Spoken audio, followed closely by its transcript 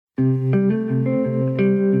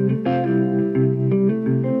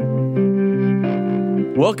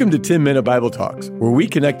Welcome to 10-Minute Bible Talks, where we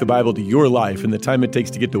connect the Bible to your life and the time it takes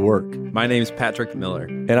to get to work. My name's Patrick Miller.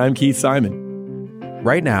 And I'm Keith Simon.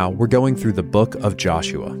 Right now, we're going through the book of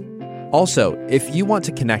Joshua. Also, if you want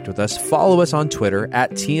to connect with us, follow us on Twitter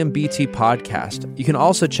at TMBT Podcast. You can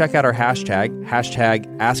also check out our hashtag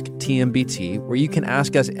AskTMBT, where you can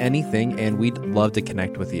ask us anything and we'd love to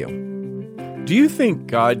connect with you. Do you think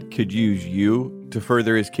God could use you to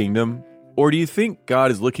further his kingdom? Or do you think God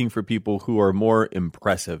is looking for people who are more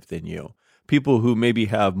impressive than you? People who maybe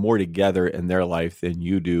have more together in their life than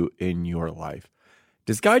you do in your life?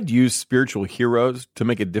 Does God use spiritual heroes to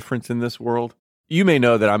make a difference in this world? You may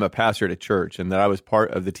know that I'm a pastor at a church and that I was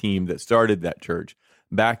part of the team that started that church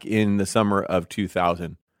back in the summer of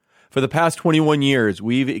 2000. For the past 21 years,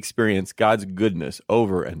 we've experienced God's goodness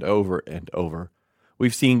over and over and over.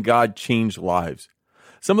 We've seen God change lives.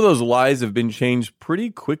 Some of those lives have been changed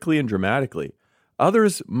pretty quickly and dramatically.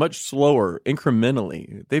 Others much slower,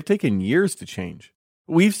 incrementally. They've taken years to change.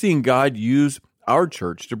 We've seen God use our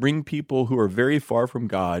church to bring people who are very far from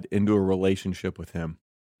God into a relationship with him.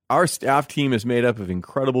 Our staff team is made up of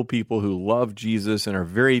incredible people who love Jesus and are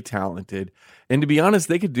very talented. And to be honest,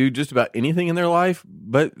 they could do just about anything in their life,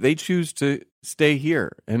 but they choose to stay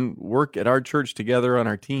here and work at our church together on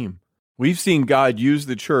our team. We've seen God use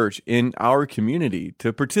the church in our community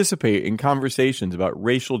to participate in conversations about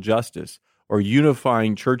racial justice or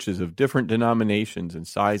unifying churches of different denominations and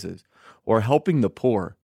sizes or helping the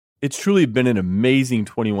poor. It's truly been an amazing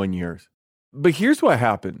 21 years. But here's what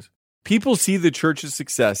happens. People see the church's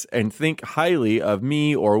success and think highly of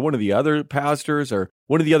me or one of the other pastors or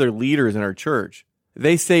one of the other leaders in our church.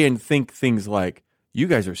 They say and think things like, you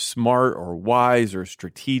guys are smart or wise or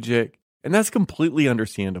strategic, and that's completely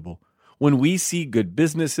understandable. When we see good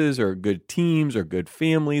businesses or good teams or good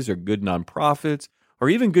families or good nonprofits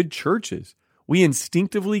or even good churches, we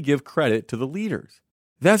instinctively give credit to the leaders.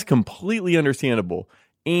 That's completely understandable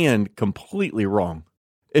and completely wrong.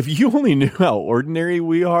 If you only knew how ordinary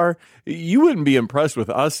we are, you wouldn't be impressed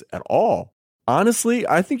with us at all. Honestly,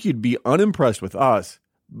 I think you'd be unimpressed with us,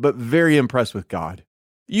 but very impressed with God.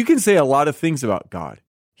 You can say a lot of things about God.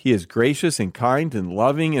 He is gracious and kind and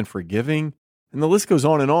loving and forgiving, and the list goes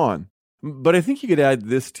on and on. But I think you could add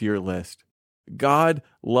this to your list. God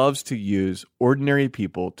loves to use ordinary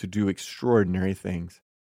people to do extraordinary things.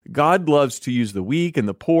 God loves to use the weak and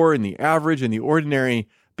the poor and the average and the ordinary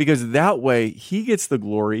because that way he gets the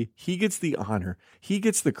glory, he gets the honor, he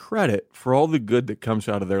gets the credit for all the good that comes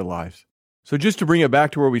out of their lives. So just to bring it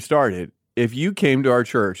back to where we started, if you came to our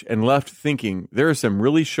church and left thinking there are some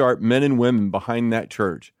really sharp men and women behind that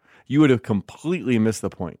church, you would have completely missed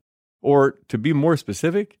the point. Or to be more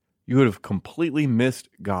specific, you would have completely missed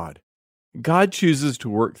God. God chooses to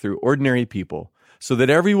work through ordinary people so that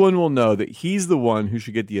everyone will know that he's the one who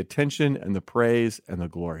should get the attention and the praise and the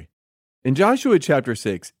glory. In Joshua chapter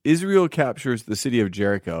 6, Israel captures the city of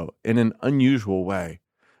Jericho in an unusual way,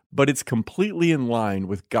 but it's completely in line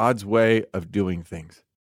with God's way of doing things.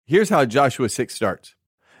 Here's how Joshua 6 starts.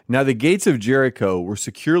 Now the gates of Jericho were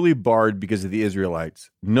securely barred because of the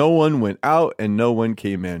Israelites. No one went out and no one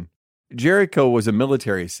came in. Jericho was a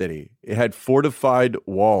military city. It had fortified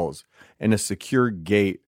walls and a secure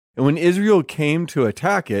gate. And when Israel came to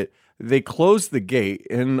attack it, they closed the gate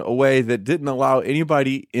in a way that didn't allow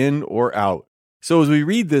anybody in or out. So as we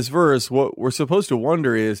read this verse, what we're supposed to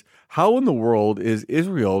wonder is, how in the world is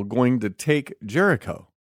Israel going to take Jericho?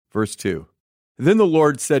 Verse 2. Then the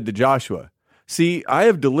Lord said to Joshua, see, I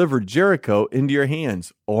have delivered Jericho into your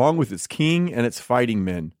hands, along with its king and its fighting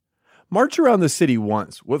men. March around the city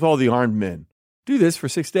once with all the armed men. Do this for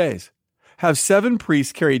 6 days. Have 7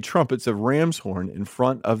 priests carry trumpets of ram's horn in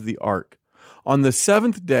front of the ark. On the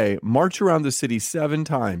 7th day, march around the city 7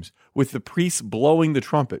 times with the priests blowing the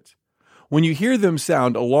trumpets. When you hear them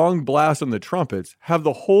sound a long blast on the trumpets, have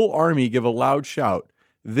the whole army give a loud shout.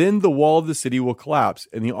 Then the wall of the city will collapse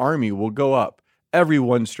and the army will go up,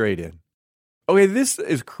 everyone straight in. Okay, this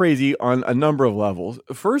is crazy on a number of levels.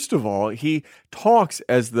 First of all, he talks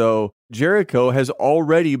as though Jericho has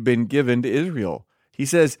already been given to Israel. He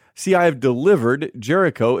says, see, I have delivered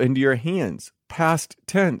Jericho into your hands, past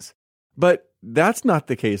tense. But that's not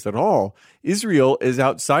the case at all. Israel is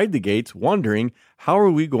outside the gates wondering, how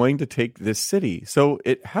are we going to take this city? So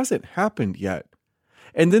it hasn't happened yet.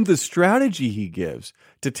 And then the strategy he gives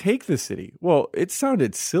to take the city, well, it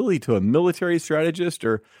sounded silly to a military strategist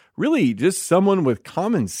or really just someone with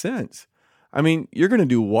common sense. I mean, you're going to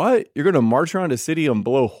do what? You're going to march around a city and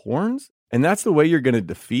blow horns? And that's the way you're going to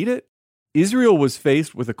defeat it? Israel was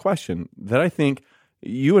faced with a question that I think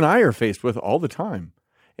you and I are faced with all the time.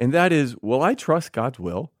 And that is, will I trust God's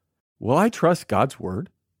will? Will I trust God's word?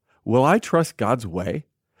 Will I trust God's way?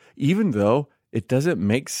 even though it doesn't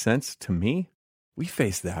make sense to me. We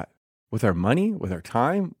face that with our money, with our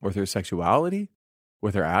time, with our sexuality,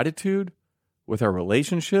 with our attitude, with our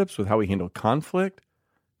relationships, with how we handle conflict.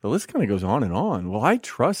 The list kind of goes on and on. Well, I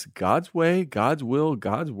trust God's way, God's will,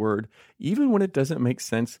 God's word, even when it doesn't make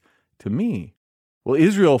sense to me. Well,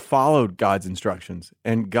 Israel followed God's instructions,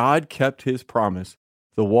 and God kept his promise.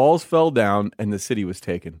 The walls fell down, and the city was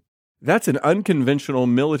taken. That's an unconventional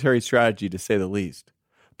military strategy, to say the least.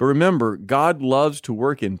 But remember, God loves to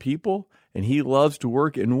work in people, and he loves to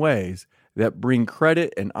work in ways that bring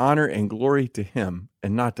credit and honor and glory to him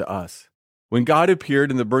and not to us. When God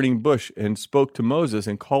appeared in the burning bush and spoke to Moses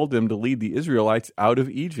and called him to lead the Israelites out of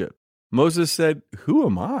Egypt, Moses said, "Who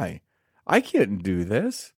am I? I can't do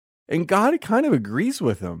this." And God kind of agrees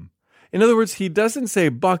with him. In other words, he doesn't say,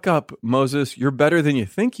 "Buck up, Moses, you're better than you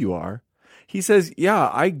think you are." He says, "Yeah,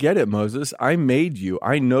 I get it, Moses. I made you.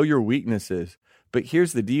 I know your weaknesses. But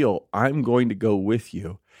here's the deal. I'm going to go with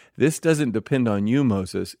you. This doesn't depend on you,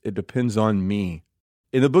 Moses. It depends on me."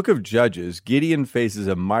 In the book of Judges, Gideon faces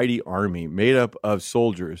a mighty army made up of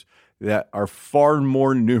soldiers that are far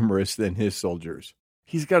more numerous than his soldiers.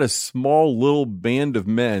 He's got a small little band of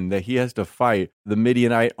men that he has to fight the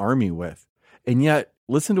Midianite army with. And yet,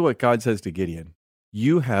 listen to what God says to Gideon.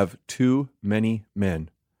 "You have too many men.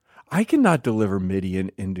 I cannot deliver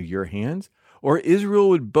Midian into your hands, or Israel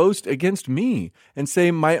would boast against me and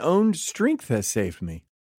say, 'My own strength has saved me.'"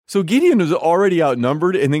 So Gideon was already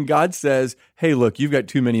outnumbered, and then God says, "Hey, look, you've got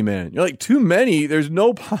too many men." You're like, "Too many? There's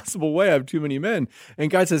no possible way I have too many men."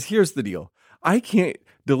 And God says, "Here's the deal. I can't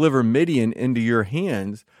deliver Midian into your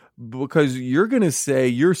hands because you're going to say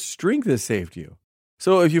your strength has saved you."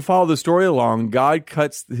 So if you follow the story along, God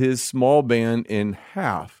cuts his small band in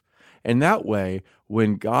half. And that way,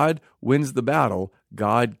 when God wins the battle,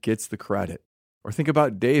 God gets the credit. Or think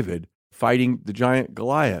about David fighting the giant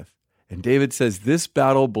Goliath. And David says, "This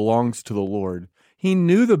battle belongs to the Lord." He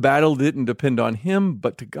knew the battle didn't depend on him,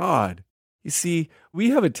 but to God. You see, we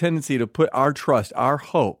have a tendency to put our trust, our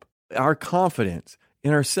hope, our confidence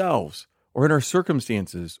in ourselves or in our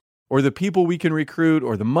circumstances or the people we can recruit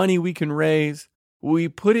or the money we can raise. We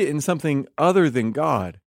put it in something other than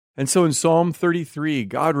God. And so in Psalm 33,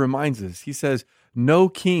 God reminds us, he says, "No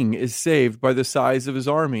king is saved by the size of his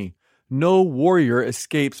army. No warrior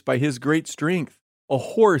escapes by his great strength. A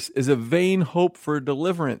horse is a vain hope for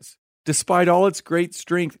deliverance. Despite all its great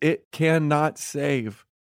strength, it cannot save.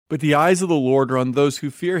 But the eyes of the Lord are on those who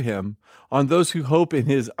fear him, on those who hope in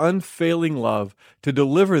his unfailing love to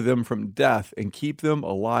deliver them from death and keep them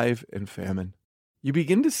alive in famine." You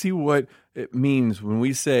begin to see what it means when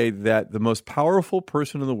we say that the most powerful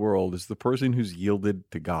person in the world is the person who's yielded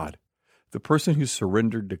to God, the person who's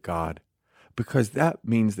surrendered to God, because that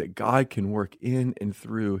means that God can work in and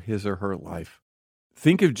through his or her life.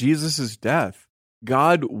 Think of Jesus' death.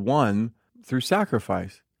 God won through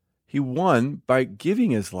sacrifice. He won by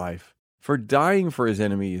giving his life, for dying for his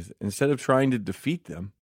enemies instead of trying to defeat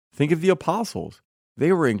them. Think of the apostles.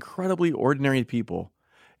 They were incredibly ordinary people.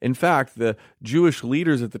 In fact, the Jewish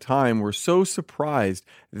leaders at the time were so surprised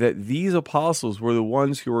that these apostles were the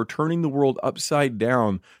ones who were turning the world upside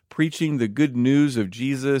down, preaching the good news of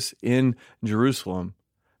Jesus in Jerusalem.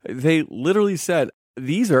 They literally said,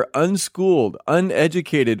 "These are unschooled,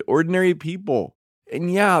 uneducated, ordinary people." And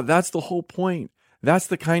yeah, that's the whole point. That's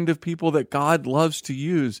the kind of people that God loves to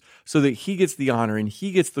use so that he gets the honor and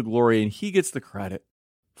he gets the glory and he gets the credit.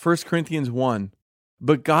 1 Corinthians 1.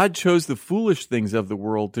 "But God chose the foolish things of the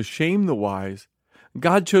world to shame the wise.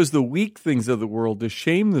 God chose the weak things of the world to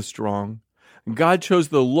shame the strong. God chose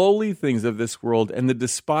the lowly things of this world and the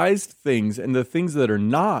despised things and the things that are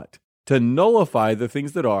not to nullify the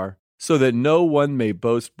things that are, so that no one may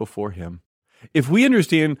boast before him." If we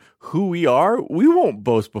understand who we are, we won't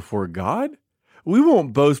boast before God. We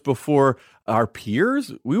won't boast before our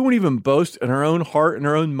peers. We won't even boast in our own heart and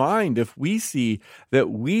our own mind if we see that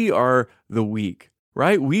we are the weak.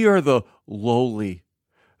 Right? We are the lowly.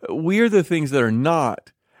 We are the things that are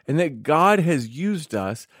not, and that God has used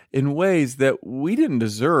us in ways that we didn't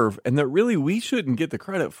deserve and that really we shouldn't get the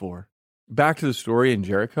credit for. Back to the story in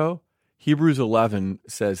Jericho, Hebrews 11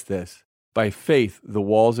 says this, "By faith, the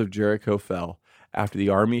walls of Jericho fell after the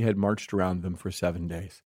army had marched around them for 7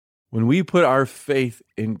 days." When we put our faith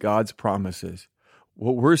in God's promises,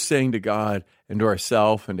 what we're saying to God and to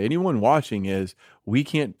ourselves and anyone watching is, we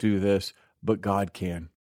can't do this, but God can.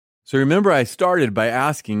 So remember, I started by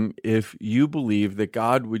asking if you believe that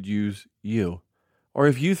God would use you, or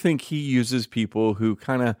if you think he uses people who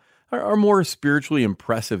kind of are more spiritually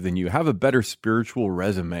impressive than you, have a better spiritual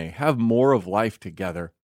resume, have more of life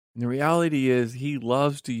together. And the reality is he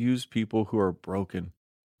loves to use people who are broken,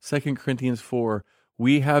 2 Corinthians 4,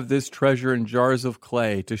 we have this treasure in jars of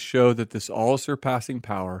clay to show that this all-surpassing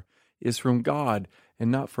power is from God and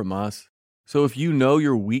not from us. So if you know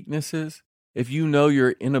your weaknesses, if you know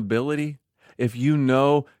your inability, if you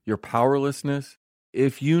know your powerlessness,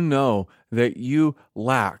 if you know that you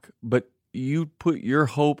lack, but you put your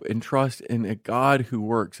hope and trust in a God who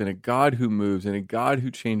works, and a God who moves, and a God who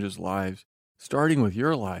changes lives, starting with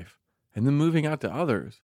your life and then moving out to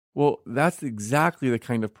others, well, that's exactly the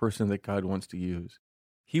kind of person that God wants to use.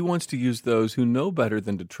 He wants to use those who know better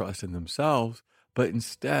than to trust in themselves, but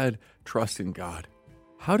instead trust in God.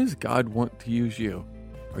 How does God want to use you?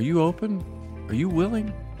 Are you open? Are you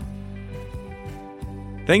willing?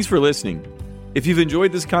 Thanks for listening. If you've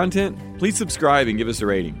enjoyed this content, please subscribe and give us a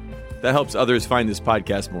rating. That helps others find this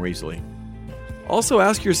podcast more easily. Also,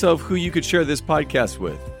 ask yourself who you could share this podcast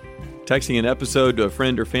with. Texting an episode to a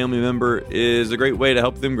friend or family member is a great way to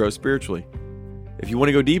help them grow spiritually. If you want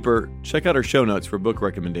to go deeper, check out our show notes for book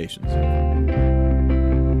recommendations.